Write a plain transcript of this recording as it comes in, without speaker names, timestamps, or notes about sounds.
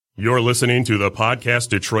You're listening to the Podcast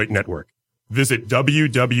Detroit Network. Visit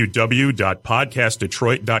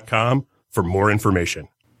www.podcastdetroit.com for more information.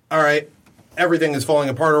 All right. Everything is falling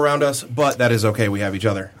apart around us, but that is okay. We have each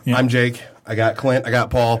other. Yeah. I'm Jake. I got Clint. I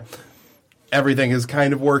got Paul. Everything is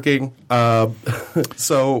kind of working.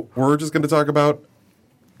 So we're just going to talk about,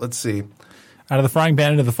 let's see. Out of the frying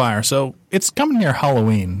pan into the fire. So it's coming near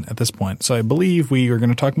Halloween at this point. So I believe we are going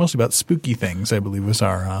to talk mostly about spooky things, I believe was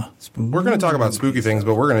our... We're going to talk about spooky things,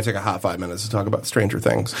 but we're going to take a hot 5 minutes to talk about Stranger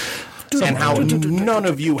Things. And how none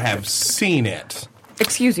of you have seen it.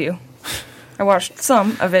 Excuse you. I watched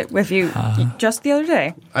some of it with you just the other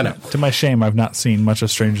day. I know. To my shame, I've not seen much of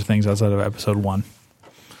Stranger Things outside of episode 1.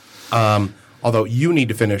 Although you need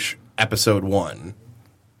to finish episode 1.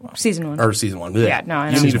 Season 1. Or season 1. Yeah, no, I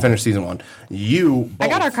know. You need to finish season 1. I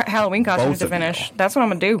got our Halloween costumes to finish. That's what I'm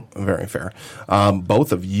going to do. Very fair.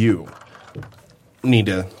 Both of you need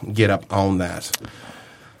to get up on that.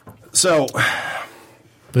 So...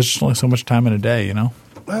 There's just only so much time in a day, you know?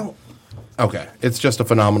 Well, okay. It's just a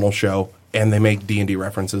phenomenal show, and they make D&D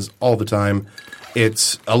references all the time.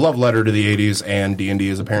 It's a love letter to the 80s, and D&D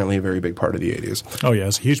is apparently a very big part of the 80s. Oh, yeah.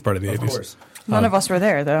 It's a huge part of the 80s. Of course. None of us were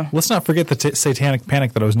there, though. Let's not forget the satanic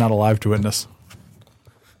panic that I was not alive to witness.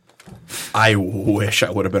 I wish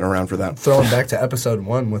I would have been around for that. Throwing back to episode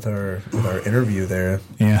 1 with our interview there.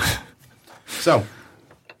 Yeah. So...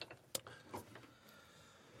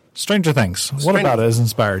 Stranger Things. What about it has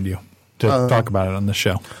inspired you to talk about it on the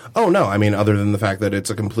show? Oh, no. I mean, other than the fact that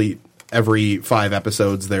it's a complete... Every 5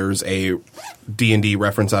 episodes, there's a D&D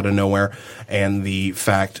reference out of nowhere, and the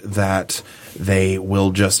fact that they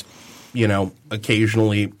will just,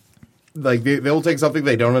 occasionally... Like, they'll take something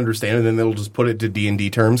they don't understand, and then they'll just put it to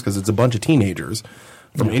D&D terms, because it's a bunch of teenagers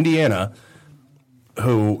from Indiana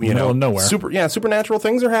who, nowhere. Supernatural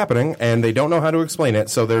things are happening, and they don't know how to explain it,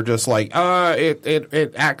 so they're just like,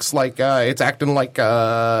 it acts like, it's acting like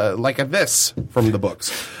a this from the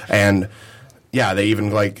books. And, yeah, they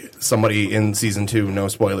even, somebody in season 2, no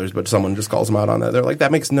spoilers, but someone just calls them out on that. They're like,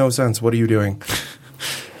 that makes no sense. What are you doing?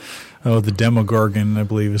 Oh, the Demogorgon, I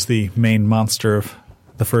believe, is the main monster of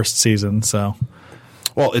the first season, so...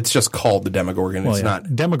 Well, it's just called the Demogorgon. It's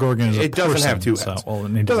not... Demogorgon is it doesn't have 2 heads.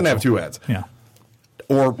 It doesn't have 2 heads. Yeah.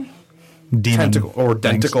 Or demon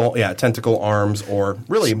tentacle arms, or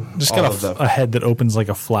really just got a head that opens like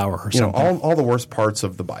a flower or something. All the worst parts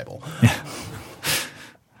of the Bible. Yeah.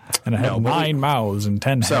 And it had 9 mouths and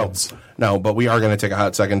 10 heads. No, but we are going to take a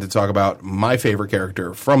hot second to talk about my favorite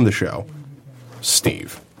character from the show,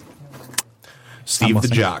 Steve. Steve the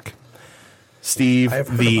jock. Steve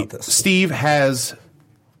has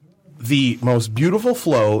the most beautiful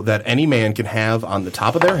flow that any man can have on the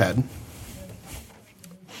top of their head.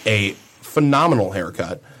 A phenomenal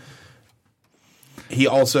haircut. He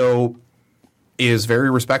also is very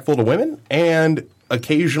respectful to women and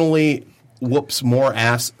occasionally whoops more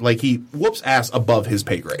ass. Like, he whoops ass above his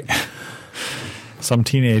pay grade. Some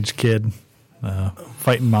teenage kid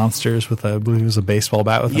fighting monsters with, I believe it was a baseball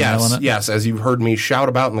bat with a nail in it. Yes, as you've heard me shout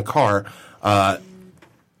about in the car,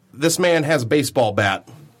 this man has a baseball bat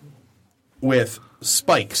with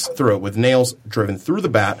spikes through it, with nails driven through the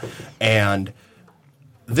bat, and...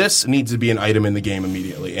 This needs to be an item in the game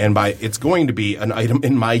immediately, and it's going to be an item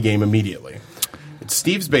in my game immediately. It's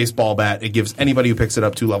Steve's baseball bat. It gives anybody who picks it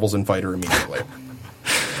up 2 levels in fighter immediately.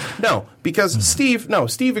 No, because Steve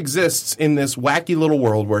exists in this wacky little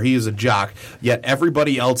world where he is a jock, yet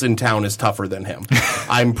everybody else in town is tougher than him.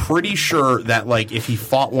 I'm pretty sure that, if he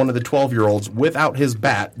fought one of the 12-year-olds without his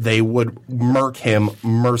bat, they would murk him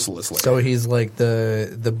mercilessly. So he's like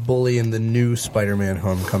the bully in the new Spider-Man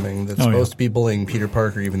Homecoming that's supposed to be bullying Peter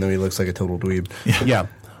Parker, even though he looks like a total dweeb. Yeah.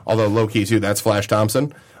 Although, low-key, too, that's Flash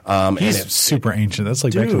Thompson. He's super ancient. That's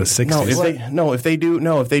back to the 60s. If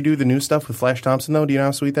they do the new stuff with Flash Thompson, though, do you know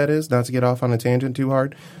how sweet that is? Not to get off on a tangent too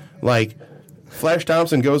hard. Flash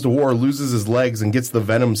Thompson goes to war, loses his legs, and gets the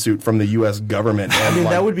Venom suit from the U.S. government. And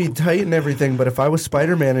that would be tight and everything, but if I was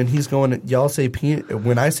Spider-Man and he's going, y'all say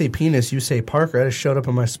when I say penis, you say Parker, I just showed up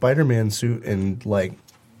in my Spider-Man suit and,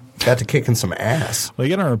 got to kicking some ass. Well,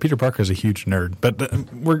 you gotta remember, Peter Parker is a huge nerd, but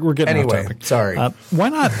we're getting off topic. Sorry. Why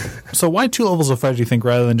not? So why 2 levels of fighter, do you think,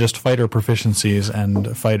 rather than just fighter proficiencies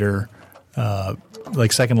and fighter,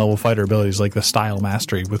 second level fighter abilities, like the style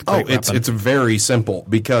mastery with great weapon? It's very simple,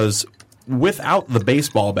 because without the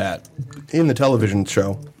baseball bat in the television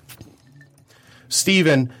show,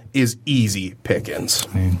 Steven is easy pickings.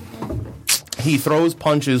 He throws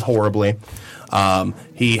punches horribly.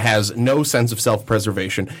 He has no sense of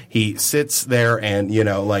self-preservation. He sits there and,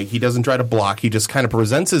 he doesn't try to block. He just kind of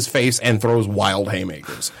presents his face and throws wild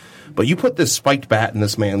haymakers. But you put this spiked bat in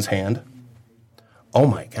this man's hand, oh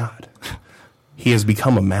my God, he has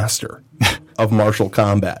become a master of martial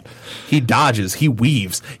combat. He dodges, he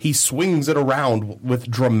weaves, he swings it around with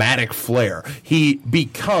dramatic flair. He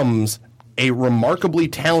becomes a remarkably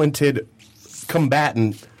talented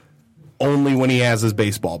combatant only when he has his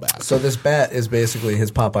baseball bat. So this bat is basically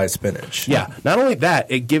his Popeye spinach. Yeah, not only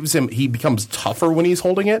that, it gives him, he becomes tougher when he's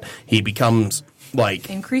holding it. He becomes like,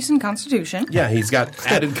 Increase in constitution. yeah, he's got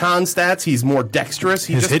added con stats. He's more dexterous.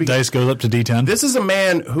 He His hit dice goes up to D10. This is a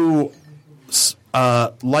man who,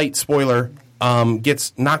 light spoiler,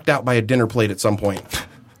 gets knocked out by a dinner plate at some point.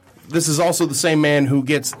 This is also the same man who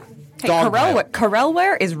gets Hey, dog bite.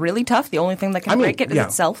 Corelware is really tough. The only thing that can break it is yeah.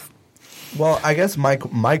 itself. Well, I guess my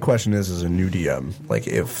question is, as a new DM, like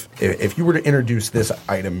if you were to introduce this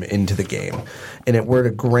item into the game, and it were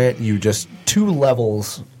to grant you just 2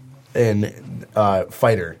 levels in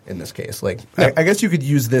fighter in this case, like I guess you could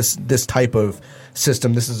use this type of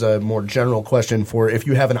system. This is a more general question for if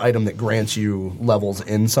you have an item that grants you levels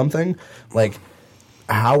in something, like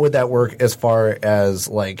how would that work as far as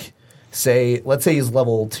like let's say he's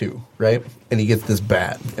level 2, right, and he gets this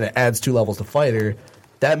bat and it adds 2 levels to fighter.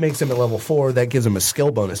 That makes him at level 4. That gives him a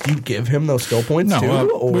skill bonus. Do you give him those skill points too,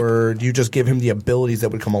 or do you just give him the abilities that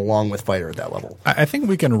would come along with fighter at that level? I think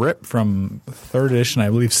we can rip from 3rd edition, I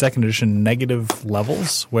believe 2nd edition, negative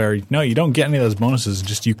levels where no, you don't get any of those bonuses.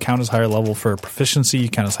 Just you count as higher level for proficiency, you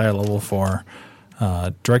count as higher level for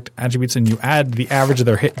direct attributes, and you add the average of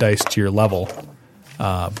their hit dice to your level.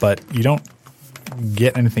 But you don't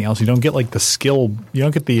get anything else. You don't get like the skill. You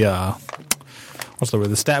don't get the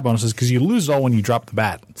the stat bonuses, because you lose it all when you drop the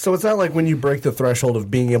bat. So it's not like when you break the threshold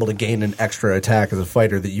of being able to gain an extra attack as a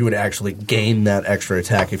fighter that you would actually gain that extra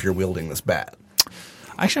attack if you're wielding this bat.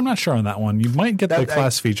 Actually, I'm not sure on that one. You might get the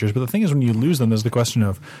class features, but the thing is, when you lose them, there's the question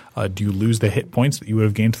of do you lose the hit points that you would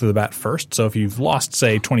have gained through the bat first? So if you've lost,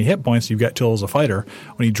 say, 20 hit points, you've got 2 as a fighter.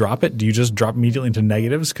 When you drop it, do you just drop immediately into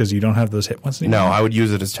negatives because you don't have those hit points anymore? No, I would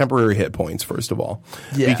use it as temporary hit points, first of all.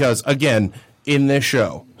 Yeah. Because, again, in this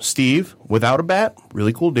show, Steve, without a bat,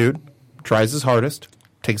 really cool dude, tries his hardest,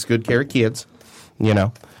 takes good care of kids,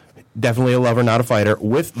 definitely a lover, not a fighter.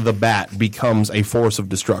 With the bat, becomes a force of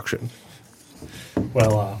destruction.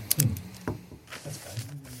 Well, that's bad.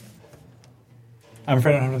 I'm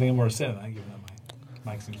afraid I don't have anything more to say than that, given that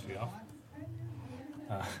my mic seems to be off.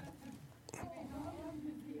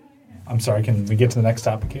 I'm sorry, can we get to the next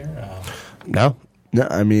topic here? No? No,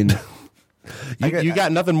 I mean, You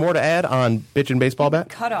got nothing more to add on bitchin' baseball bat?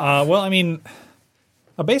 Cut off. Well, I mean,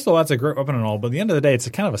 a baseball bat's a great weapon and all, but at the end of the day, it's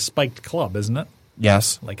a kind of a spiked club, isn't it?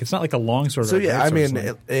 Yes. Like, it's not like a long sword. so or a yeah, I great sword,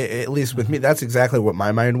 mean, it's like- at least with me, that's exactly what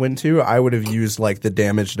my mind went to. I would have used like the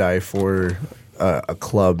damage die for a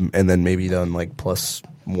club, and then maybe done like +1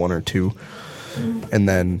 or 2, and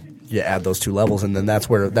then you add those 2 levels, and then that's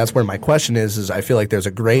where my question is I feel like there's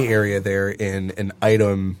a gray area there in an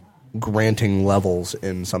item granting levels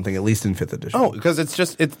in something, at least in 5th edition. Oh, because it's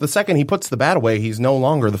the second he puts the bat away, he's no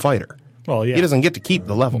longer the fighter. Well, yeah. He doesn't get to keep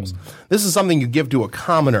the levels. This is something you give to a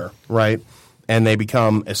commoner, right? And they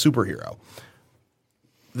become a superhero.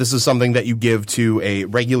 This is something that you give to a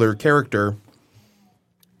regular character,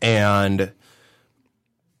 and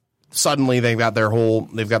suddenly they've got their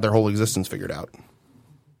whole existence figured out.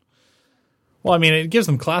 Well, I mean, it gives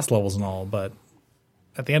them class levels and all, but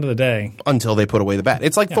at the end of the day, Until they put away the bat.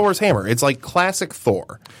 It's like Thor's hammer. It's like classic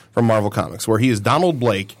Thor from Marvel Comics, where he is Donald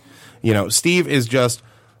Blake. Steve is just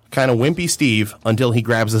kind of wimpy Steve until he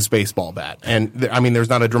grabs this baseball bat. And, there's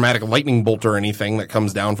not a dramatic lightning bolt or anything that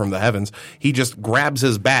comes down from the heavens. He just grabs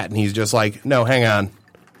his bat, and he's just like, no, hang on.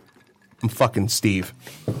 I'm fucking Steve.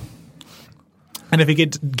 and if he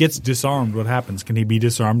gets disarmed, what happens? Can he be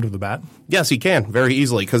disarmed of the bat? Yes, he can, very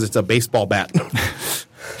easily, because it's a baseball bat.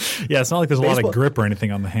 Yeah, it's not like there's a lot Baseball- of grip or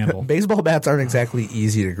anything on the handle. Baseball bats aren't exactly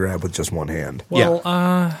easy to grab with just one hand. Well,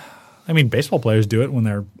 I mean, baseball players do it when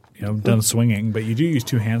they're done swinging, but you do use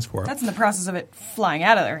 2 hands for it. That's in the process of it flying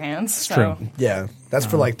out of their hands. So. true. Yeah, that's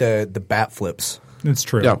for like the bat flips. It's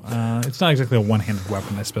true. Yeah. It's not exactly a one-handed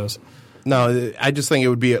weapon, I suppose. No, I just think it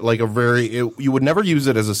would be like you would never use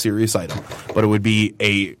it as a serious item, but it would be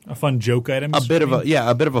A fun joke item. a bit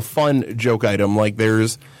of a fun joke item. Like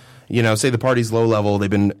there's, say the party's low level, they've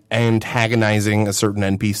been antagonizing a certain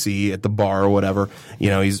NPC at the bar or whatever.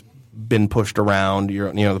 He's been pushed around.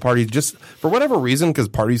 The party just for whatever reason, because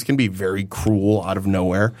parties can be very cruel out of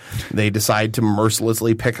nowhere. They decide to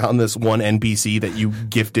mercilessly pick on this one NPC that you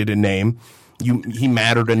gifted a name. He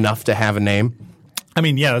mattered enough to have a name. I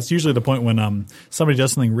mean, yeah, that's usually the point when somebody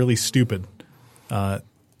does something really stupid.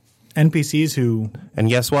 NPCs who And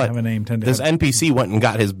guess what? have a name tend to this have- NPC went and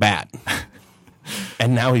got his bat,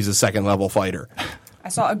 and now he's a 2nd level fighter.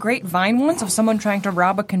 saw a great Vine once of someone trying to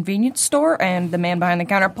rob a convenience store, and the man behind the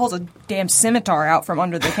counter pulls a damn scimitar out from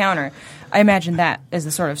under the counter. I imagine that is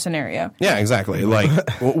the sort of scenario. Yeah, exactly. Like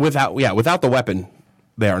without the weapon,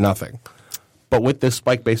 they are nothing. But with this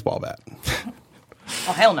spiked baseball bat.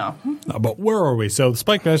 Oh, hell no. But where are we? So the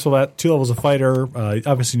spike baseball bat, 2 levels of fighter.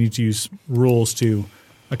 Obviously, you need to use rules to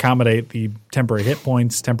accommodate the temporary hit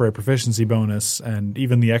points, temporary proficiency bonus, and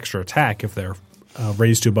even the extra attack if they're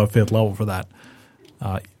raised to above 5th level for that.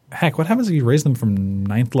 Heck, what happens if you raise them from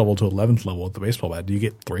 9th level to 11th level with the baseball bat? Do you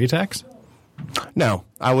get 3 attacks? No,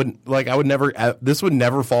 I would never. This would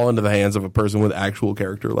never fall into the hands of a person with actual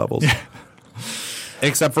character levels.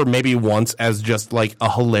 Except for maybe once as just like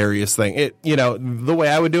a hilarious thing. The way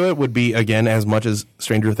I would do it would be, again, as much as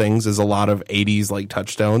Stranger Things is a lot of 80s like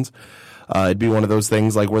touchstones. It'd be one of those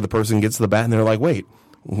things like where the person gets the bat and they're like, wait,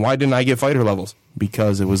 why didn't I get fighter levels?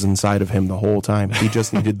 Because it was inside of him the whole time. He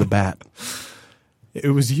just needed the bat. It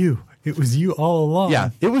was you. It was you all along. Yeah,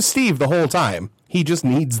 it was Steve the whole time. He just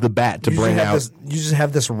needs the bat to bring out. You just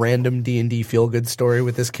have this random D&D feel-good story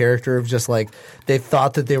with this character of just like they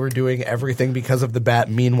thought that they were doing everything because of the bat.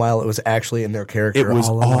 Meanwhile, it was actually in their character. It was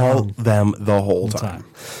all them the whole time.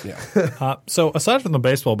 Yeah. So aside from the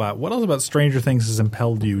baseball bat, what else about Stranger Things has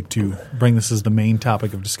impelled you to bring this as the main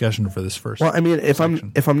topic of discussion for this first? Well, I mean, if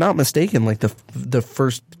section? I'm not mistaken, like the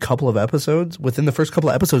first couple of episodes, within the first couple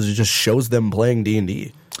of episodes, it just shows them playing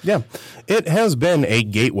D&D. Yeah, it has been a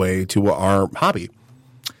gateway to our hobby.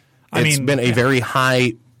 It's been a very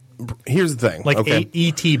high. Here's the thing, like okay?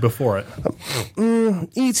 E.T. before it.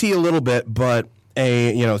 E.T. a little bit, but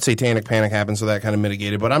Satanic Panic happened, so that kind of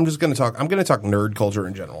mitigated. But I'm just going to talk. I'm going to talk nerd culture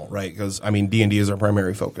in general, right? Because D&D is our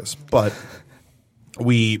primary focus, but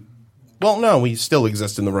we still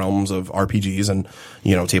exist in the realms of RPGs and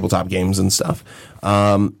tabletop games and stuff.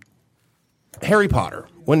 Harry Potter.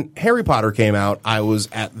 When Harry Potter came out, I was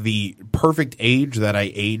at the perfect age that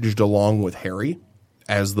I aged along with Harry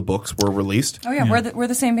as the books were released. Oh, yeah. We're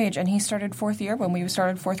the same age, and he started 4th year when we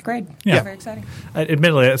started 4th grade. Yeah. Very exciting.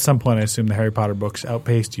 Admittedly, at some point, I assume the Harry Potter books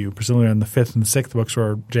outpaced you, presumably on the 5th and 6th books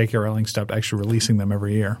where J.K. Rowling stopped actually releasing them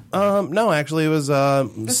every year. No, actually, it was the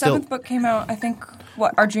 7th book came out, I think,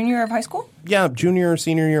 our junior year of high school? Yeah, junior or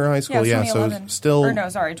senior year of high school. Yeah, so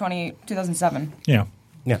 2007. Yeah.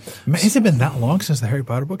 Yeah. Has it been that long since the Harry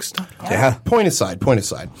Potter books stopped? Yeah. Point aside.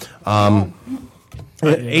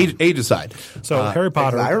 Age aside. So Harry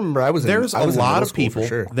Potter. I remember I was in middle school for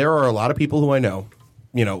sure. There are a lot of people who I know,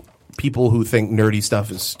 people who think nerdy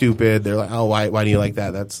stuff is stupid. They're like, oh, why do you like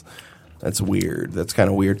that? That's weird. That's kind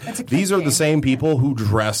of weird. These are the same people who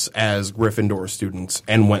dress as Gryffindor students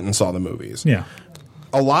and went and saw the movies. Yeah.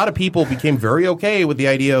 A lot of people became very okay with the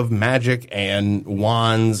idea of magic and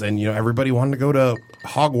wands, and everybody wanted to go to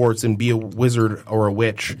Hogwarts and be a wizard or a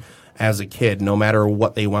witch as a kid, no matter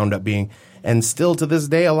what they wound up being. And still to this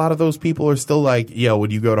day, a lot of those people are still like, yo,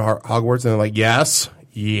 would you go to Hogwarts? And they're like, yes.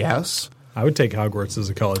 I would take Hogwarts as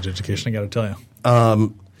a college education, I got to tell you.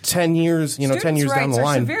 10 years, 10 years down the Students' rights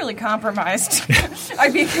line. are severely compromised.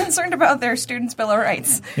 I'd be concerned about their students' bill of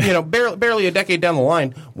rights. Barely a decade down the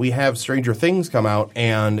line, we have Stranger Things come out,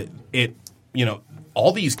 and it,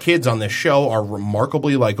 all these kids on this show are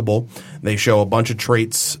remarkably likable. They show a bunch of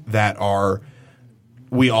traits that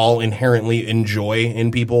we all inherently enjoy in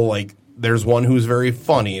people. Like, there's one who's very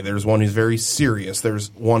funny. There's one who's very serious. There's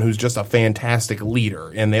one who's just a fantastic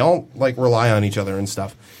leader, and they all rely on each other and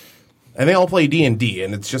stuff. And they all play D&D,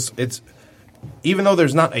 and it's even though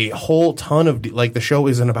there's not a whole ton of the show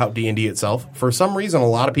isn't about D&D itself. For some reason, a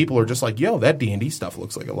lot of people are just like, "Yo, that D&D stuff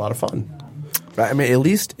looks like a lot of fun." I mean, at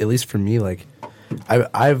least for me,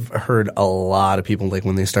 I've heard a lot of people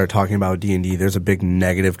when they start talking about D&D, there's a big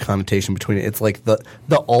negative connotation between it. It's like the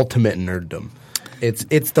ultimate nerddom.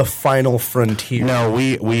 It's the final frontier. No,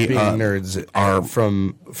 we being nerds are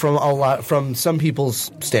from some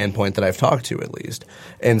people's standpoint that I've talked to at least,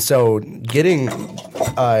 and so getting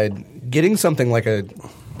something like a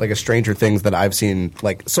Stranger Things that I've seen,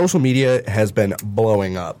 social media has been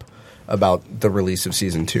blowing up about the release of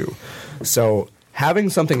season 2. So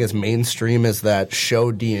having something as mainstream as that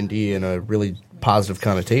show D&D in a really positive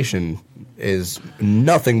connotation is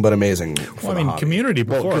nothing but amazing. Community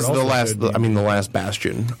before because the last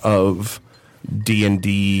bastion of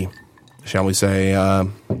D&D, shall we say,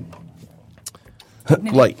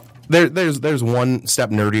 there's one step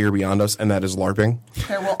nerdier beyond us, and that is LARPing.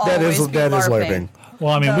 There will always be LARPing.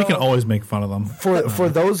 Well, I mean, we though- can always make fun of them. For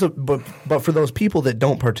those, but for those people that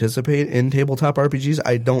don't participate in tabletop RPGs,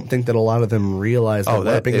 I don't think that a lot of them realize that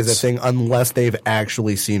that LARPing is a is- thing unless they've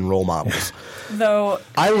actually seen role models. Though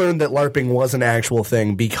I learned that LARPing was an actual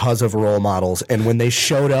thing because of role models, and when they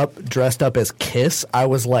showed up dressed up as Kiss, I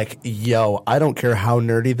was like, "Yo, I don't care how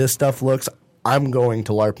nerdy this stuff looks. I'm going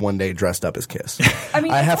to LARP one day dressed up as Kiss." I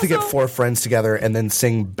mean, I it's have to get also- 4 friends together and then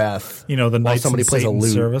sing Beth. The while Knights somebody in plays a Satan's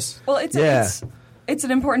lute. service. Well, it's Yeah. it's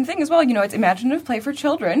an important thing as well. It's imaginative play for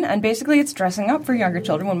children, and basically it's dressing up for younger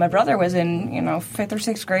children. When my brother was in 5th or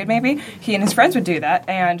 6th grade, maybe he and his friends would do that,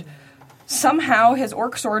 and somehow his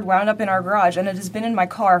orc sword wound up in our garage, and it has been in my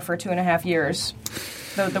car for 2.5 years.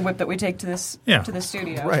 The whip that we take to this to the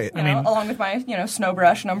studio, Right. You know, along with my snow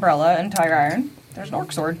brush and umbrella and tire iron. There's an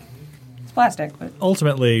orc sword. It's plastic, but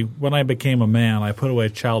Ultimately, when I became a man, I put away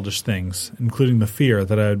childish things, including the fear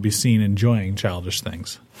that I would be seen enjoying childish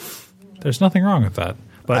things. There's nothing wrong with that.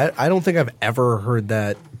 But, I don't think I've ever heard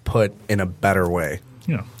that put in a better way.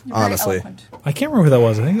 you're very Honestly. eloquent. I can't remember who that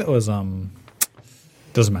was. I think that was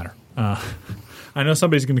doesn't matter. I know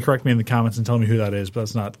somebody's going to correct me in the comments and tell me who that is, but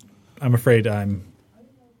that's not. I'm afraid I'm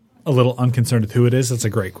a little unconcerned with who it is. That's a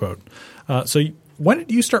great quote. When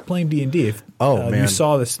did you start playing D&D? If man. you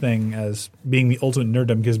saw this thing as being the ultimate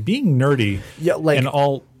nerddom, because being nerdy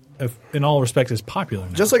in all respects is popular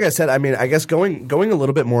now. Just like I said, I mean, I guess going a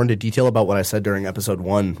little bit more into detail about what I said during episode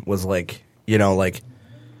 1 was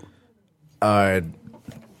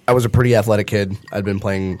I was a pretty athletic kid. I'd been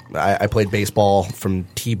playing. I played baseball from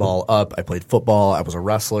t-ball up. I played football. I was a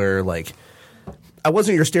wrestler. I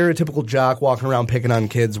wasn't your stereotypical jock walking around picking on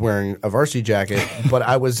kids wearing a varsity jacket, but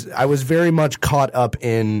I was very much caught up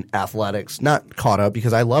in athletics. Not caught up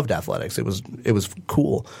because I loved athletics. It was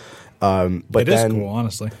cool. But it is then, cool,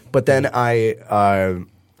 honestly. But then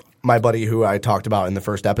my buddy who I talked about in the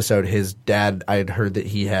first episode, his dad, I had heard that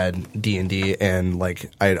he had D&D, and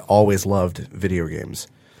I had always loved video games.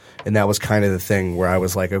 And that was kind of the thing where I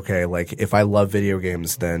was like, okay, if I love video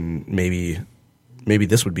games, then maybe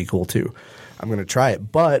this would be cool too. I'm going to try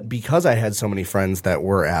it. But because I had so many friends that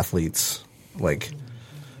were athletes,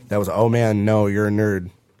 that was, oh man, no, you're a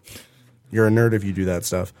nerd. You're a nerd if you do that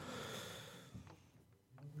stuff.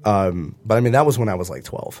 But I mean, that was when I was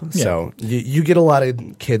 12. Yeah. So you get a lot of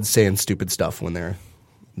kids saying stupid stuff when they're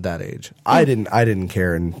that age. I didn't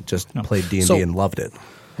care and just played D&D So- and loved it.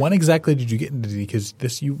 When exactly did you get into D&D?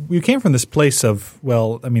 Because you came from this place of,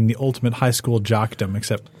 the ultimate high school jockdom,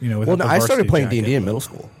 except without Well, the no, I started varsity playing jacket. D&D in middle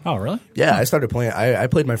school. Oh, really? Yeah, I started playing. I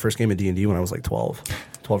played my first game of D&D when I was 12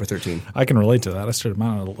 or 13. I can relate to that. I started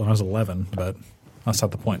mine when I was 11, but that's not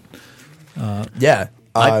the point. Yeah.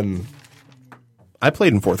 I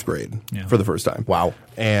played in 4th grade Yeah. for the first time. Wow.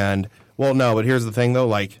 And but here's the thing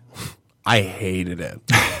though, I hated it.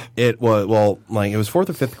 It was it was 4th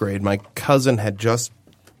or 5th grade. My cousin had just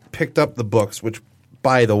picked up the books, which,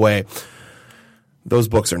 by the way, those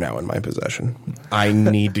books are now in my possession. I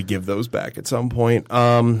need to give those back at some point.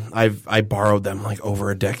 I borrowed them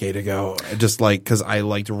over a decade ago, just because I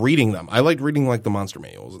liked reading them. I liked reading the monster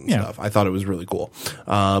manuals and stuff. I thought it was really cool.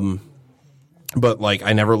 But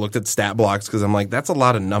I never looked at stat blocks because I'm that's a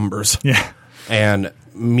lot of numbers. Yeah. And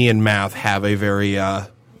me and math have a very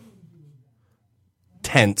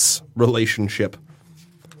tense relationship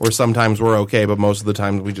where sometimes we're okay, but most of the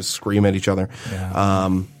times we just scream at each other. Yeah.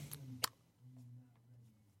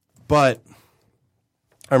 But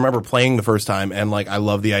I remember playing the first time, and I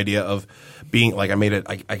love the idea of being I made it.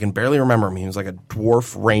 I can barely remember him. He was a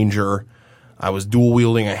dwarf ranger. I was dual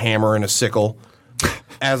wielding a hammer and a sickle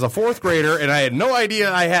as a 4th grader, and I had no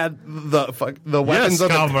idea I had the weapons of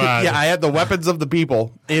the comrade. I had the weapons of the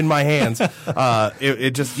people in my hands.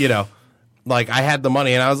 It just I had the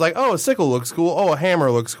money, and I was like, oh, a sickle looks cool. Oh, a hammer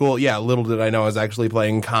looks cool. Yeah, little did I know I was actually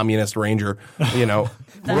playing Communist Ranger.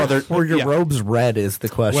 Brother, Were your yeah. robes red is the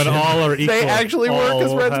question. When all are equal. They actually work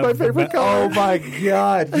because all red's my have favorite the- color. Oh my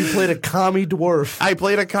god, you played a commie dwarf. I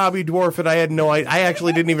played a commie dwarf, and I had no idea. I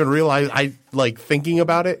actually didn't even realize. Thinking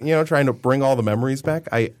about it, trying to bring all the memories back.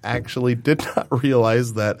 I actually did not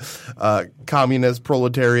realize that communist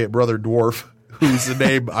proletariat brother dwarf, whose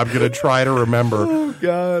name I'm going to try to remember, Oh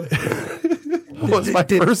god. was my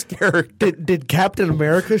first character. Did Captain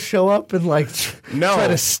America show up and No. try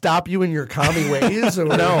to stop you in your commie ways? Or?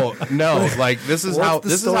 No. This is What's how. the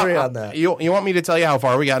This story is how. on that? You want me to tell you how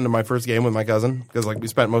far we got into my first game with my cousin? Because we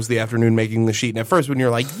spent most of the afternoon making the sheet. And at first, when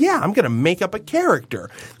you're yeah, I'm going to make up a character.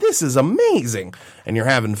 This is amazing, and you're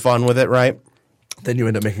having fun with it, right? Then you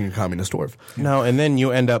end up making a communist dwarf. No, and then you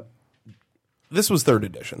end up This was 3rd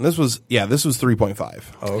edition. This was 3.5.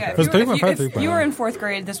 Oh, okay. Yeah, Was if you were- 3.5, if you were in 4th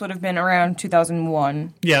grade, this would have been around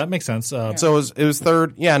 2001. Yeah, that makes sense. So it was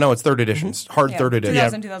 3rd. Yeah, no, it's 3rd edition. It's hard Yeah, 3rd edition.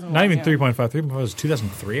 2000, 2001, not even yeah. 3.5. 3.5 was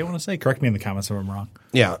 2003, I want to say. Correct me in the comments if I'm wrong.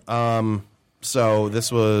 Yeah. So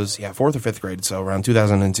this was 4th or 5th grade, so around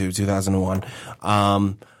 2002,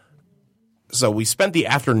 2001. So we spent the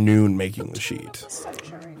afternoon making the sheet.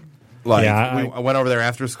 Like Yeah, I went over there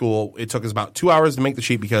after school. It took us about 2 hours to make the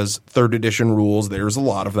sheet because 3rd edition rules. There's a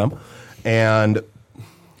lot of them, and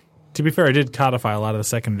To be fair, I did codify a lot of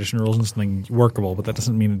the 2nd edition rules into something workable, but that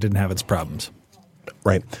doesn't mean it didn't have its problems.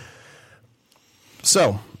 right.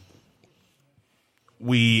 So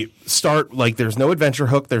we start like there's no adventure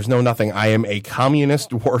hook. There's no nothing. I am a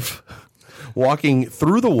communist dwarf walking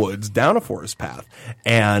through the woods down a forest path,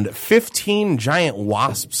 and 15 giant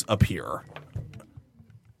wasps appear.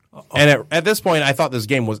 And at this point, I thought this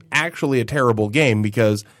game was actually a terrible game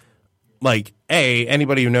because, like,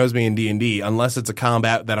 anybody who knows me in D&D, unless it's a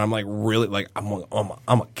combat that I'm like really like I'm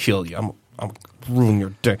gonna kill you, I'm gonna ruin your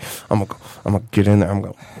day, I'm gonna get in there, I'm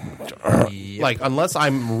gonna like unless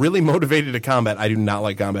I'm really motivated to combat, I do not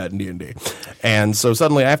like combat in D&D. And so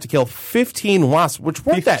suddenly I have to kill 15 wasps, which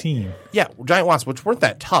weren't 15? giant wasps, which weren't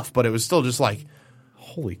that tough, but it was still just like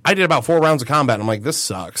Holy. I did about 4 rounds of combat. And I'm like, this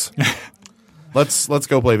sucks. Let's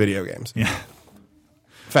go play video games. Yeah.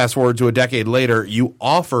 Fast forward to a decade later, you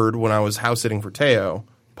offered when I was house sitting for Teo,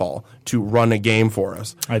 Paul, to run a game for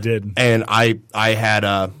us. I did. And I had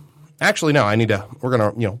actually no, we're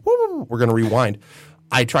gonna rewind.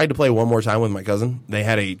 I tried to play one more time with my cousin. They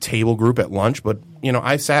had a table group at lunch, but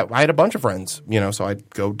I had a bunch of friends, so I'd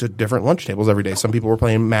go to different lunch tables every day. Some people were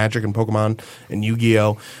playing Magic and Pokemon and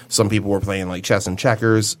Yu-Gi-Oh. Some people were playing like chess and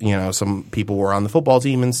checkers. Some people were on the football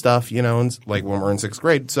team and stuff, and like when we're in 6th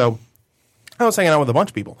grade. So I was hanging out with a bunch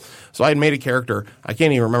of people. So I had made a character. I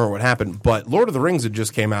can't even remember what happened, but Lord of the Rings had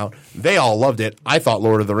just came out. They all loved it. I thought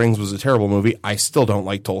Lord of the Rings was a terrible movie. I still don't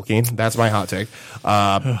like Tolkien. That's my hot take.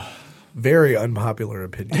 Very unpopular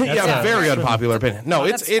opinion. Yeah, very unpopular opinion. No,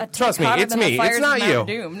 That's a trust me, take hotter it's than the me. fires It's of not Mount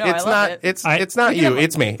you. Doom. No, it's I love not. it. It's not you.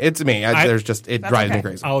 It's me. It's me. It drives me okay.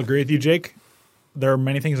 crazy. I'll agree with you, Jake. There are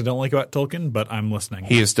many things I don't like about Tolkien, but I'm listening.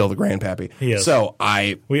 He is still the grandpappy. He is. So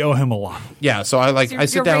We owe him a lot. So I You're, I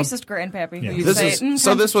sit you're down. racist grandpappy. Yeah. Who you This say, is "Mm, so.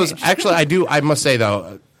 times This have was changed." actually. I must say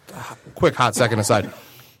though. Quick hot second aside.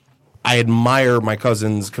 I admire my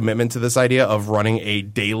cousin's commitment to this idea of running a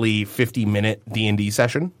daily 50-minute D&D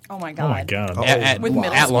session. Oh my god. Oh my god. With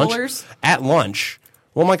middle at lunch. schoolers? At lunch.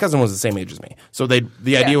 Well, my cousin was the same age as me, so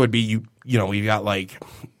the idea would be we got like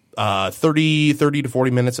 30 to 40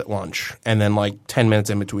 minutes at lunch, and then like 10 minutes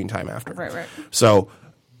in between time after. Right. So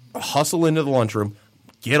hustle into the lunchroom,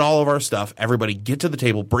 get all of our stuff. Everybody get to the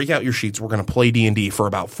table, break out your sheets. We're going to play D&D for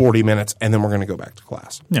about 40 minutes, and then we're going to go back to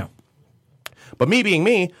class. Yeah. But me being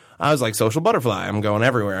me, I was like social butterfly. I'm going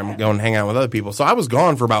everywhere. I'm going to hang out with other people. So I was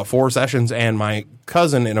gone for about 4 sessions, and my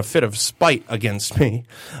cousin, in a fit of spite against me,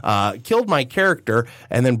 killed my character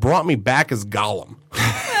and then brought me back as Gollum,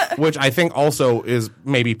 which I think also is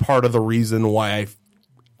maybe part of the reason why I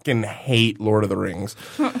fucking hate Lord of the Rings,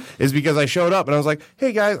 is because I showed up and I was like,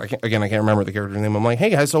 hey guys, I can't remember the character's name. I'm like,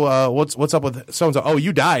 hey guys, so what's up with so-and-so? Oh,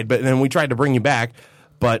 you died, but then we tried to bring you back.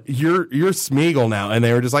 But you're Smeagol now, and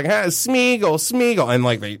they were just like, Smeagol, and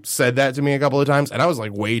like they said that to me a couple of times, and I was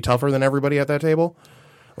like way tougher than everybody at that table.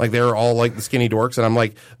 Like they were all like the skinny dorks, and I'm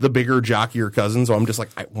like the bigger, jockier cousin, so I'm just like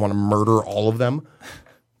I want to murder all of them,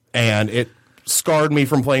 and it scarred me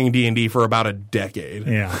from playing D&D for about a decade.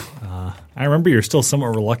 Yeah. I remember you're still somewhat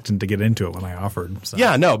reluctant to get into it when I offered. So.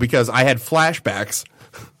 Yeah, no, because I had flashbacks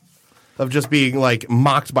of just being like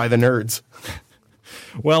mocked by the nerds.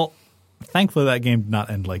 Well, thankfully that game did not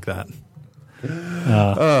end like that.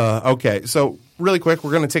 Okay, so really quick,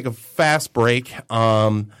 we're going to take a fast break.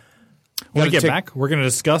 When we get back, we're going to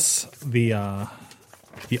discuss the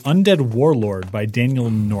Undead Warlord by Daniel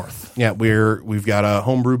North. Yeah, we've got a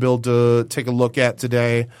homebrew build to take a look at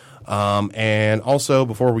today. And also,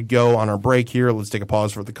 before we go on our break here, let's take a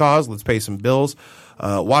pause for the cause. Let's pay some bills.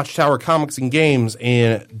 Watchtower Comics and Games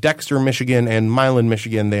in Dexter, Michigan and Milan,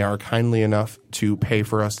 Michigan. They are kindly enough to pay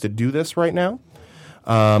for us to do this right now.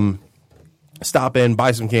 Stop in,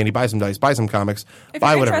 buy some candy, buy some dice, buy some comics, If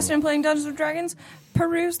buy you're whatever. interested in playing Dungeons & Dragons,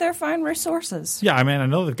 peruse their fine resources. Yeah, I mean, I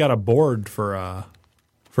know they've got a board for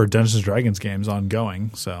Dungeons & Dragons games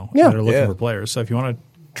ongoing, so Yeah. they're looking Yeah. for players. So if you want to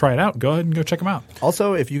try it out, go ahead and go check them out.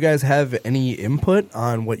 Also, if you guys have any input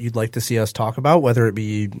on what you'd like to see us talk about, whether it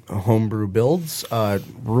be homebrew builds,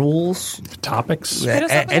 rules, Topics. Hit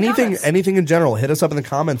us up in the anything comments. anything in general, hit us up in the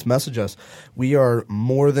comments, message us. We are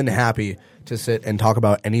more than happy to sit and talk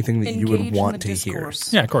about anything that you would Engage in want the to hear.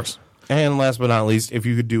 discourse. Yeah, of course. And last but not least, if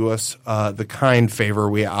you could do us the kind favor,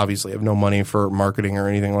 we obviously have no money for marketing or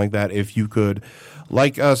anything like that. If you could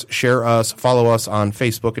like us, share us, follow us on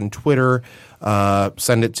Facebook and Twitter,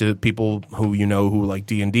 send it to people who you know who like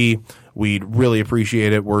D&D. We'd really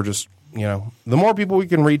appreciate it. We're just, the more people we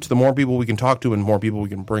can reach, the more people we can talk to, and more people we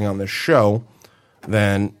can bring on this show,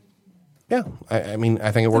 then yeah, I mean,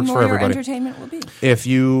 I think it works for everybody. The more your entertainment will be. If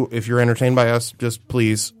you're entertained by us, just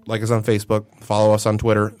please like us on Facebook, follow us on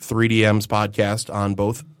Twitter, 3DMs Podcast on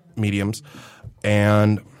both mediums,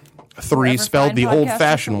 and 3 Wherever spelled fine the podcasts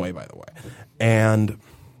old-fashioned way, by the way. And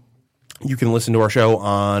you can listen to our show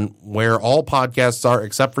on where all podcasts are,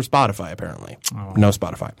 except for Spotify, apparently. Oh. No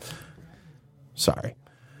Spotify. Sorry,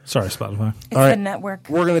 Spotify. It's All right. the network.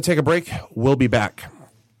 We're going to take a break. We'll be back.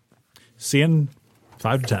 See you in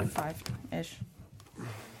 5 to 10. 5-ish.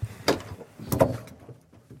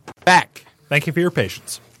 Back. Thank you for your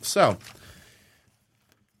patience. So,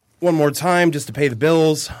 one more time, just to pay the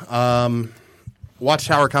bills.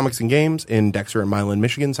 Watchtower Comics and Games in Dexter and Milan,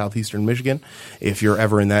 Michigan, southeastern Michigan. If you're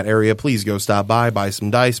ever in that area, please go stop by, buy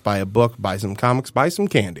some dice, buy a book, buy some comics, buy some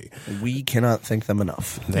candy. We cannot thank them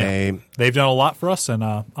enough. They've done a lot for us, and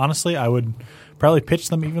honestly, I would probably pitch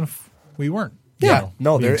them even if we weren't. No,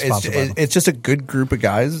 being sponsored by them. it's just a good group of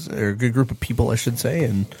guys, or a good group of people, I should say.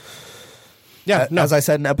 And as I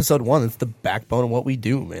said in episode 1, it's the backbone of what we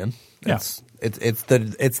do, man. It's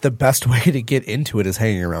the best way to get into it is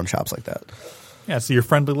hanging around shops like that. Yeah, so your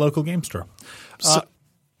friendly local game store.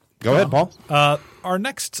 Go ahead, Paul. Our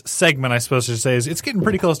next segment, I suppose I should say, is it's getting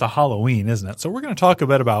pretty close to Halloween, isn't it? So we're going to talk a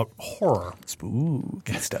bit about horror.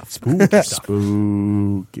 Spooky stuff.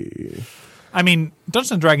 Spooky. I mean,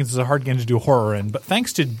 Dungeons & Dragons is a hard game to do horror in, but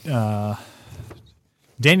thanks to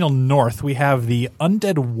Daniel North, we have the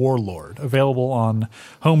Undead Warlord available on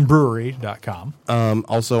homebrewery.com.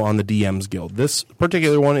 Also on the DM's Guild. This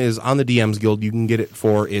particular one is on the DM's Guild. You can get it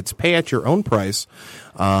for its pay at your own price.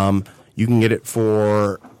 You can get it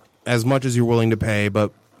for as much as you're willing to pay,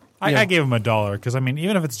 but I gave him $1 because, I mean,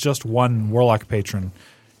 even if it's just one Warlock patron,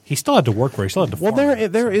 he still had to work for it. He still had to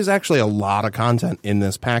farm. there is actually a lot of content in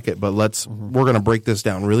this packet, but we're going to break this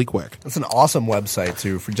down really quick. It's an awesome website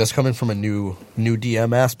too, for just coming from a new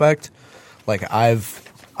DM aspect. Like I've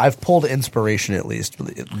pulled inspiration at least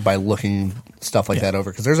by looking stuff like that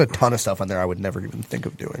over, because there's a ton of stuff on there I would never even think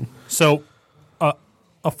of doing. So,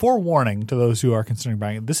 a forewarning to those who are considering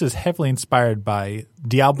buying it, this is heavily inspired by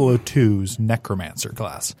Diablo 2's Necromancer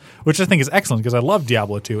class, which I think is excellent because I love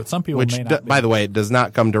Diablo 2, but some people may not. By the way, it does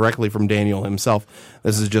not come directly from Daniel himself.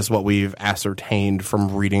 This is just what we've ascertained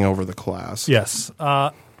from reading over the class. Yes.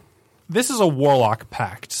 This is a Warlock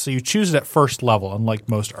pact, so you choose it at first level, unlike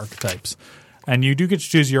most archetypes. And you do get to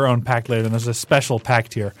choose your own pact later, and there's a special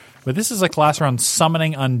pact here. But this is a class around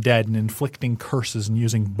summoning undead and inflicting curses and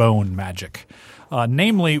using bone magic.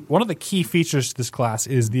 Namely, one of the key features to this class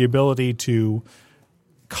is the ability to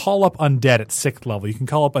call up undead at 6th level. You can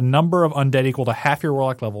call up a number of undead equal to half your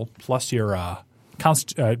Warlock level plus your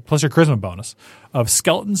charisma bonus of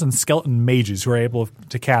skeletons and skeleton mages who are able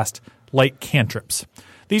to cast light cantrips.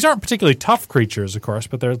 These aren't particularly tough creatures, of course,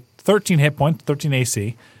 but they're 13 hit points, 13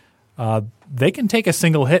 AC. They can take a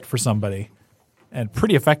single hit for somebody, and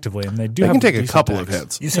pretty effectively, and they can take a couple of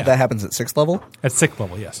hits. You said that happens at 6th level? At 6th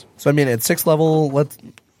level, yes. So I mean, at 6th level,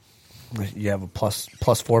 you have a plus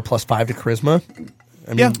 4, plus 5 to charisma.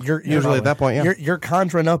 I mean, you're usually at that point, yeah. You're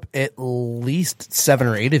conjuring up at least 7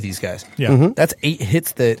 or 8 of these guys. Yeah. Mm-hmm. That's 8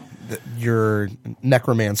 hits that your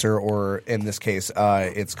necromancer, or in this case,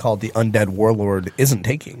 it's called the Undead Warlord, isn't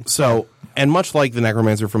taking. So, and much like the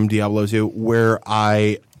Necromancer from Diablo 2, where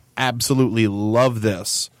I absolutely love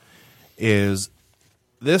this is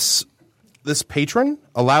this patron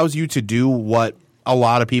allows you to do what a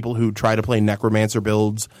lot of people who try to play Necromancer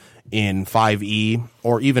builds in 5e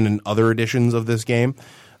or even in other editions of this game,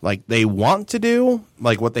 like they want to do,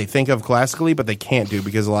 like what they think of classically, but they can't do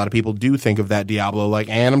because a lot of people do think of that Diablo like,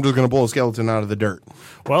 and I'm just going to pull a skeleton out of the dirt.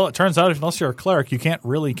 Well, it turns out unless you're a cleric, you can't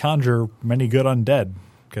really conjure many good undead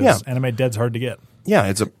because animate dead's hard to get. Yeah,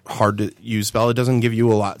 it's a hard to use spell. It doesn't give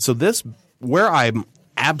you a lot. So this, where I'm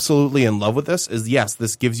absolutely in love with this is, yes,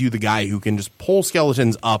 this gives you the guy who can just pull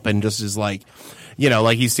skeletons up and just is like,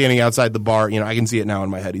 like he's standing outside the bar. I can see it now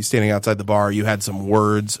in my head. He's standing outside the bar. You had some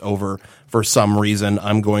words over for some reason.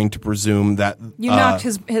 I'm going to presume that you knocked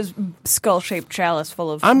his skull-shaped chalice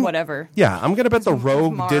full of whatever. Yeah, I'm going to bet the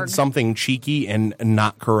rogue marg. did something cheeky and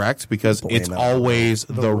not correct because it's always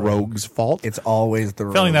the rogue's fault. It's always the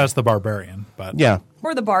rogue. Feeling that it's the barbarian, but yeah.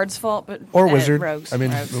 Or the bard's fault, but or wizard. Rogues. I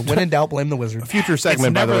mean, when in doubt, blame the wizard. Future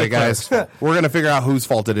segment, by the way, guys. We're going to figure out whose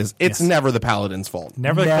fault it is. It's never the paladin's fault.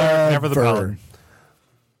 Never the cleric, never the paladin.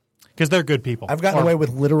 because they're good people. I've gotten Or- away with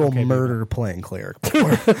literal okay, murder playing cleric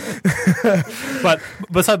before. But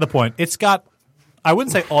beside the point, it's got, I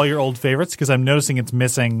wouldn't say all your old favorites because I'm noticing it's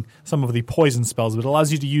missing some of the poison spells, but it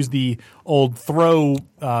allows you to use the old throw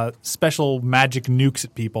special magic nukes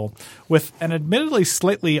at people with an admittedly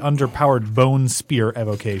slightly underpowered bone spear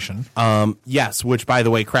evocation. Yes, which by the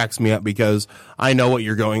way cracks me up because I know what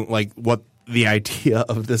you're going, like what the idea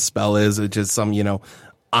of this spell is. It's just some,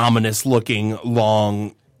 ominous looking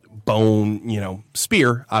long bone,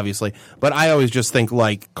 spear, obviously. But I always just think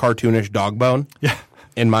like cartoonish dog bone. Yeah.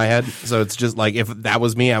 In my head. So it's just like if that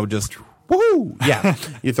was me, I would just woohoo! Yeah.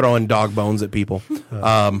 You're throwing dog bones at people.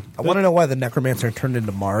 I want to know why the necromancer turned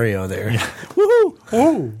into Mario there.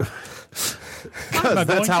 Woohoo! Because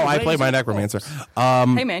that's how I play my necromancer.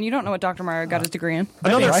 Hey, man, you don't know what Dr. Mario got his degree in.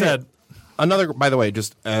 Another, by the way,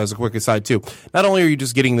 just as a quick aside too, not only are you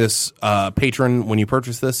just getting this patron when you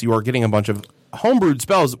purchase this, you are getting a bunch of homebrewed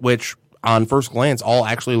spells, which on first glance all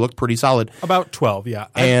actually look pretty solid. About 12, yeah.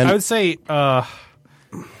 And I would say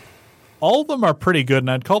all of them are pretty good, and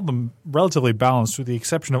I'd call them relatively balanced with the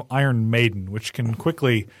exception of Iron Maiden, which can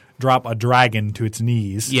quickly drop a dragon to its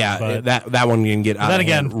knees. Yeah, that one can get out of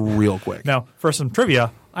hand real quick. Now, for some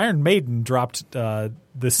trivia, Iron Maiden dropped the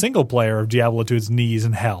single player of Diablo to its knees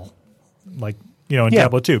in hell. Like, in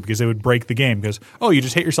Diablo 2, because they would break the game because, you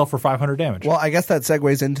just hit yourself for 500 damage. Well, I guess that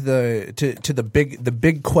segues into the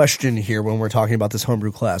big question here when we're talking about this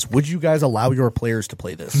homebrew class. Would you guys allow your players to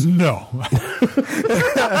play this? No.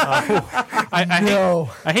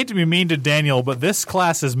 I hate to be mean to Daniel, but this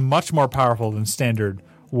class is much more powerful than standard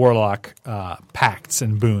Warlock pacts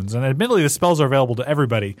and boons. And admittedly, the spells are available to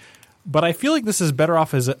everybody. But I feel like this is better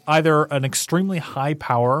off as either an extremely high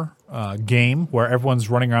power game where everyone's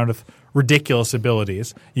running around with ridiculous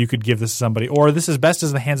abilities. You could give this to somebody, or this is best as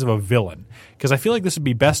in the hands of a villain. Because I feel like this would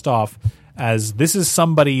be best off as this is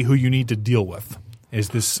somebody who you need to deal with. Is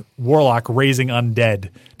this warlock raising undead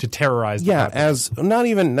to terrorize the populace. As not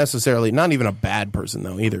even a bad person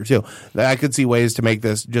though either too. I could see ways to make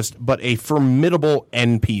this but a formidable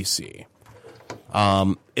NPC.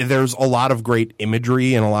 There's a lot of great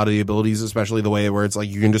imagery and a lot of the abilities, especially the way where it's like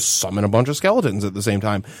you can just summon a bunch of skeletons at the same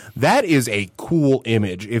time. That is a cool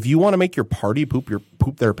image. If you want to make your party poop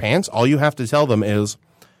their pants, all you have to tell them is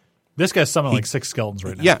this guy's summoning like 6 skeletons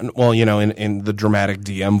right now. Yeah, well, in the dramatic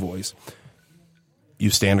DM voice, you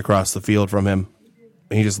stand across the field from him,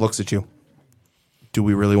 and he just looks at you. Do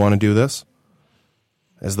we really want to do this?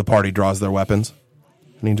 As the party draws their weapons,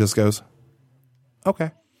 and he just goes,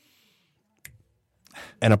 okay.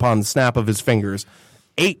 And upon the snap of his fingers,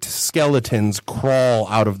 8 skeletons crawl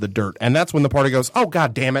out of the dirt. And that's when the party goes, oh,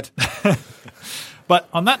 God damn it. But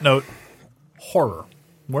on that note, horror.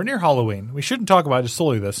 We're near Halloween. We shouldn't talk about just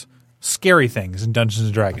solely this. Scary things in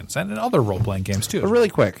Dungeons & Dragons and in other role-playing games, too. But really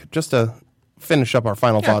quick, just to finish up our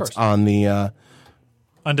final thoughts on the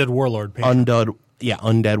Undead Warlord patron.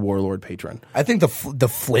 Undead Warlord patron. I think the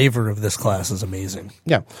flavor of this class is amazing.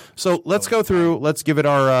 Yeah. So let's go through. Let's give it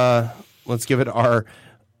our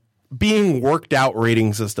being worked out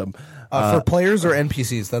rating system. For players or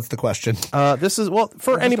NPCs? That's the question. This is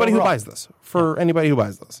for anybody who buys this. For anybody who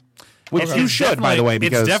buys this, which you should, by the way,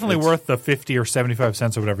 because it's definitely worth the 50 or 75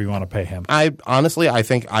 cents or whatever you want to pay him. I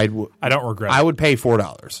think I don't regret. I would pay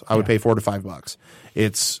 $4. I would pay $4 to $5.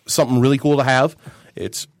 It's something really cool to have.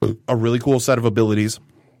 It's a really cool set of abilities.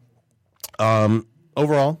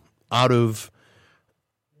 Overall, out of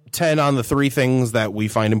 10 on the 3 things that we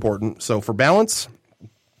find important. So for balance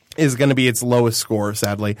is going to be its lowest score,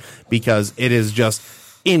 sadly, because it is just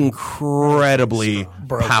incredibly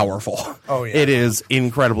powerful. Oh, yeah. It is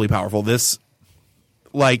incredibly powerful. This,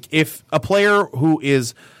 like, if a player who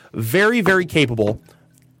is very, very capable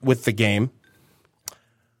with the game,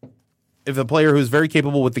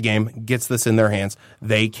 gets this in their hands,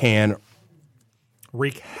 they can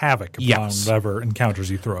wreak havoc upon whatever encounters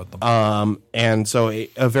you throw at them. And so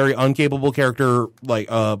a very incapable character, like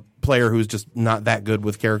a player who's just not that good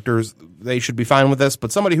with characters, they should be fine with this.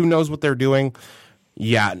 But somebody who knows what they're doing,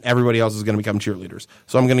 everybody else is going to become cheerleaders.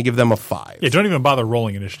 So I'm going to give them a 5. Yeah, don't even bother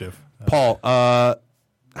rolling initiative. Paul,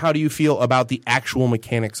 how do you feel about the actual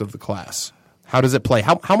mechanics of the class? How does it play?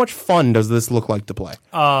 How much fun does this look like to play?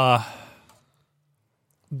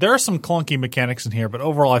 There are some clunky mechanics in here, but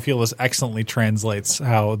overall I feel this excellently translates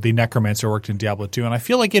how the Necromancer worked in Diablo 2, and I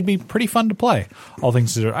feel like it'd be pretty fun to play, all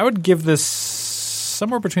things considered. I would give this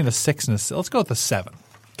somewhere between a 6 and let's go with a 7.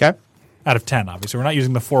 Okay. Out of 10, obviously. We're not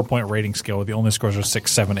using the 4-point rating scale where the only scores are 6,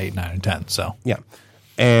 7, 8, 9, and 10. So yeah.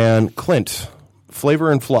 And Clint,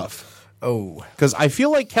 flavor and fluff. Oh. Because I feel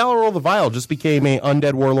like Calorol the Vile just became a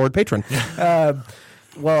Undead Warlord patron.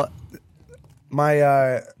 Well,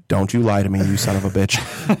 my Don't you lie to me, you son of a bitch.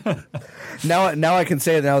 Now I can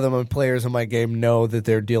say it now that my players in my game know that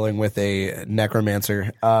they're dealing with a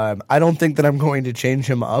necromancer. I don't think that I'm going to change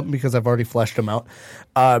him up because I've already fleshed him out.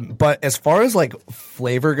 But as far as like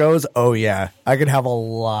flavor goes, oh yeah, I could have a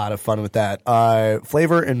lot of fun with that.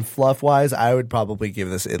 Flavor and fluff wise, I would probably give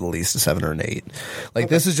this at least a 7 or an 8. Like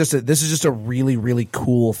this is just a really, really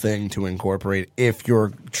cool thing to incorporate if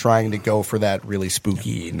you're trying to go for that really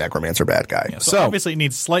spooky necromancer bad guy. Yeah, so obviously it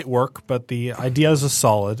needs slight work, but the ideas are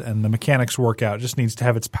solid and the mechanics work out. It just needs to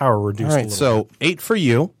have its power reduced All a right, little so 8 for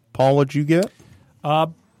you. Paul, what'd you get?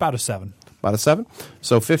 About a 7. About a 7.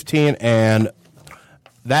 So 15, and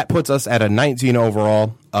that puts us at a 19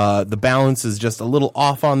 overall. The balance is just a little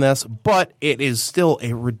off on this, but it is still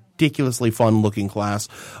a ridiculously fun-looking class.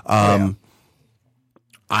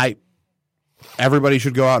 Everybody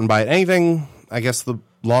should go out and buy it. Anything, I guess the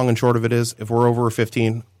long and short of it is, if we're over a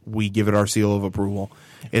 15, we give it our seal of approval.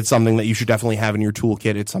 It's something that you should definitely have in your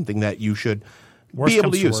toolkit. It's something that you should be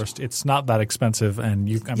able to use. Worst, it's not that expensive, and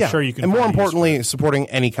I'm sure you can. And more find importantly, supporting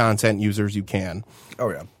any content users you can. Oh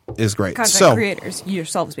yeah, is great. Content creators,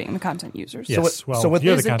 yourselves being the content users. Yes. So with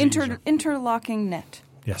you're there's the an content user. interlocking net.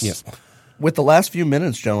 Yes. With the last few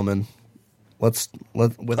minutes, gentlemen, all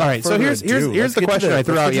right, so here's the question I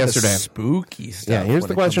threw out yesterday. Spooky stuff. Yeah, here's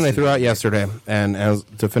the question I threw out yesterday, and as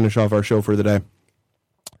to finish off our show for the day.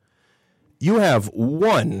 You have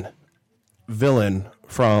one villain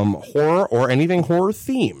from horror or anything horror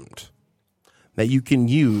themed that you can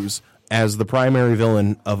use as the primary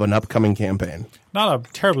villain of an upcoming campaign. Not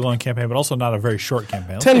a terribly long campaign, but also not a very short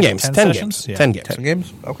campaign. 10 games. 10 sessions? games. Yeah. 10 games. 10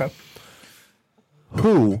 games? Okay.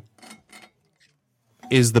 Who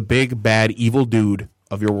is the big, bad, evil dude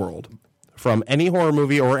of your world from any horror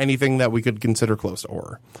movie or anything that we could consider close to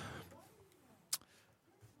horror?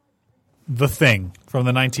 The Thing from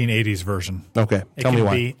the 1980s version. Okay, tell me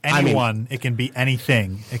why. It can be anyone. It can be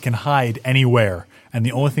anything. It can hide anywhere. And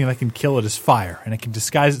the only thing that can kill it is fire. And it can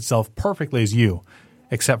disguise itself perfectly as you,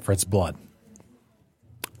 except for its blood.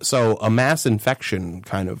 So a mass infection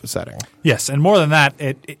kind of a setting. Yes, and more than that,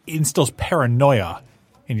 it instills paranoia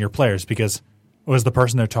in your players because was the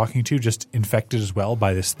person they're talking to just infected as well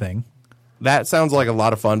by this thing? That sounds like a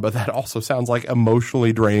lot of fun, but that also sounds like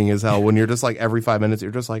emotionally draining as hell when you're just like every 5 minutes,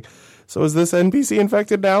 you're just like, so is this NPC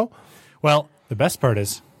infected now? Well, the best part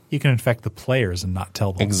is you can infect the players and not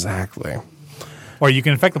tell them. Exactly. Or you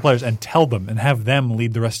can infect the players and tell them and have them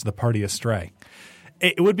lead the rest of the party astray.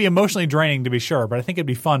 It would be emotionally draining to be sure, but I think it'd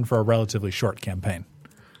be fun for a relatively short campaign.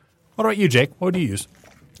 What about you, Jake? What would you use?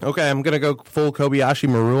 Okay, I'm going to go full Kobayashi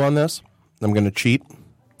Maru on this. I'm going to cheat.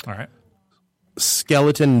 All right.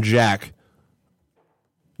 Skeleton Jack.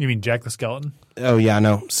 You mean Jack the Skeleton? Oh, yeah,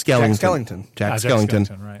 no. Skellington. Jack Skellington. Jack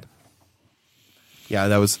Skellington. Right. Yeah,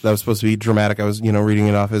 that was supposed to be dramatic. I was, reading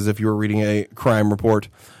it off as if you were reading a crime report.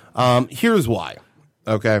 Here's why.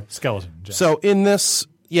 Okay. Skeleton Jack. So in this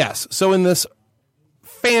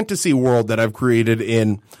fantasy world that I've created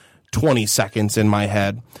in 20 seconds in my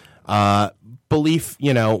head, belief,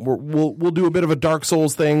 we'll do a bit of a Dark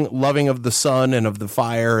Souls thing, loving of the sun and of the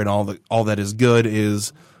fire and all that is good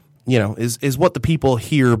is what the people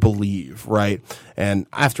here believe, right? And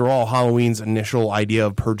after all, Halloween's initial idea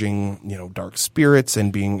of purging, dark spirits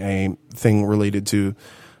and being a thing related to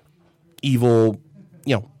evil.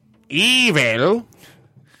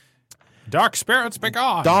 Dark spirits be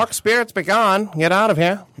gone. Dark spirits be gone. Get out of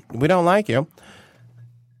here. We don't like you.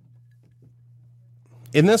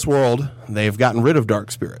 In this world, they've gotten rid of dark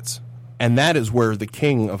spirits. And that is where the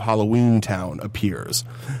king of Halloween Town appears.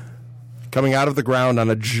 Coming out of the ground on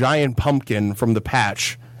a giant pumpkin from the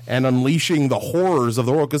patch and unleashing the horrors of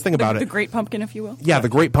the world. Because think about it. The Great Pumpkin, if you will. Yeah, the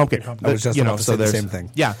Great Pumpkin. I was just about to say the same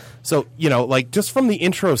thing. Yeah. So, just from the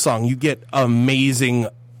intro song, you get amazing,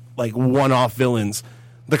 one-off villains.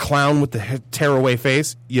 The clown with the tearaway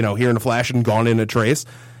face, here in a flash and gone in a trace.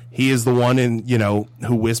 He is the one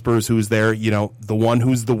who whispers who's there, the one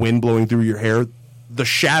who's the wind blowing through your hair. The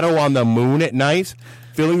shadow on the moon at night,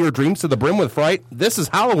 filling your dreams to the brim with fright. This is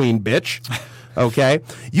Halloween, bitch. Okay?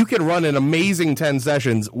 You can run an amazing 10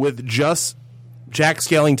 sessions with just Jack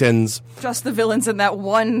Skellington's. Just the villains in that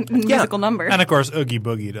one musical number. And, of course, Oogie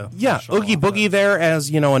Boogie to Oogie Boogie there as,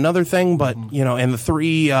 another thing, but, and the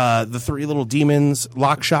three little demons,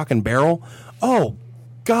 Lock, Shock, and Barrel. Oh,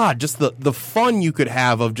 God, just the fun you could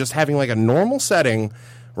have of just having, a normal setting,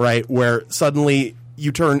 right, where suddenly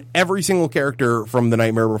you turn every single character from The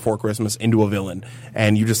Nightmare Before Christmas into a villain,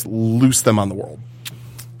 and you just loose them on the world.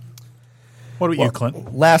 What about you,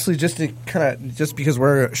 Clint? Lastly, just because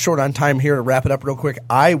we're short on time here to wrap it up real quick,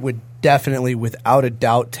 I would definitely, without a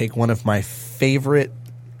doubt, take one of my favorite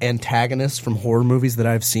antagonist from horror movies that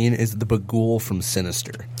I've seen is the Bagul from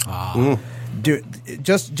Sinister. Dude,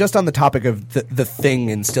 just on the topic of the Thing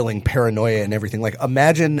instilling paranoia and everything. Like,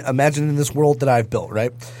 imagine in this world that I've built,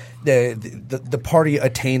 right? The party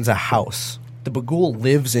attains a house. The Bagul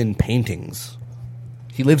lives in paintings.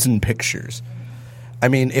 He lives in pictures. I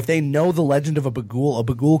mean, if they know the legend of a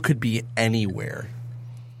Bagul could be anywhere.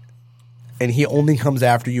 And he only comes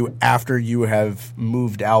after you have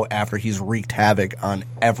moved out, after he's wreaked havoc on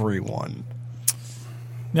everyone.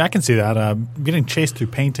 Yeah, I can see that. Getting chased through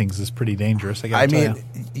paintings is pretty dangerous. I mean,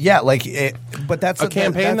 yeah, like, but that's a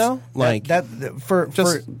campaign though. Like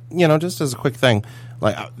just as a quick thing,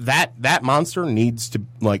 like that monster needs to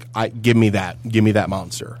give me that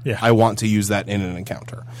monster. Yeah, I want to use that in an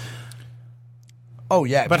encounter. Oh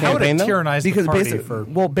yeah, but how would it tyrannize the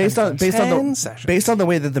party based on the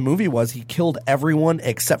way that the movie was, he killed everyone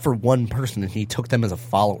except for one person, and he took them as a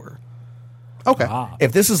follower. Okay.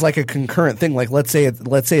 If this is like a concurrent thing, like let's say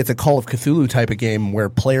it's a Call of Cthulhu type of game where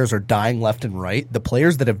players are dying left and right, the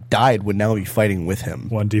players that have died would now be fighting with him.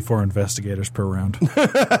 1d4 investigators per round.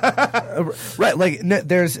 Right. Like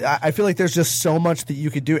I feel like there's just so much that you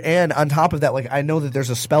could do, and on top of that, like I know that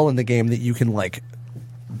there's a spell in the game that you can like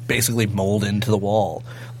basically mold into the wall.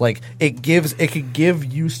 Like it could give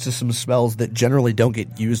use to some spells that generally don't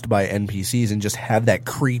get used by NPCs and just have that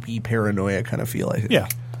creepy paranoia kind of feel. I think. Yeah.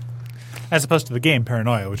 As opposed to the game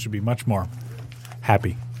Paranoia, which would be much more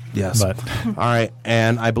happy. Yes. But all right,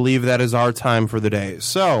 and I believe that is our time for the day.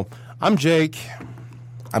 So I'm Jake.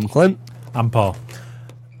 I'm Clint. I'm Paul.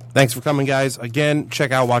 Thanks for coming, guys. Again,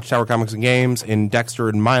 check out Watchtower Comics and Games in Dexter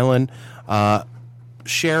and Milan.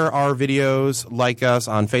 Share our videos, like us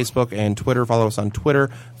on Facebook and Twitter. Follow us on Twitter.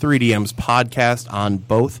 3DM's podcast on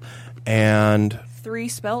both. And 3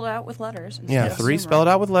 spelled out with letters. Yeah, 3 spelled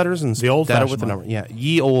out with letters and the old-fashioned with a number. Yeah,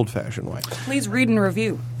 ye old-fashioned way. Please read and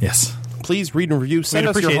review. Yes. Please read and review. Send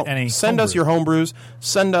us your homebrews.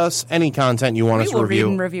 Send us any content you want us to review.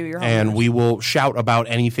 Read and review your homebrews. And we will shout about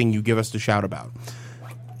anything you give us to shout about.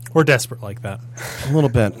 We're desperate like that. A little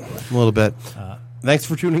bit. Thanks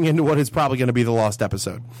for tuning in to what is probably going to be the lost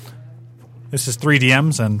episode. This is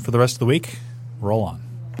 3DMs, and for the rest of the week, roll on.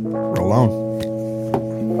 Roll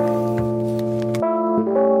on.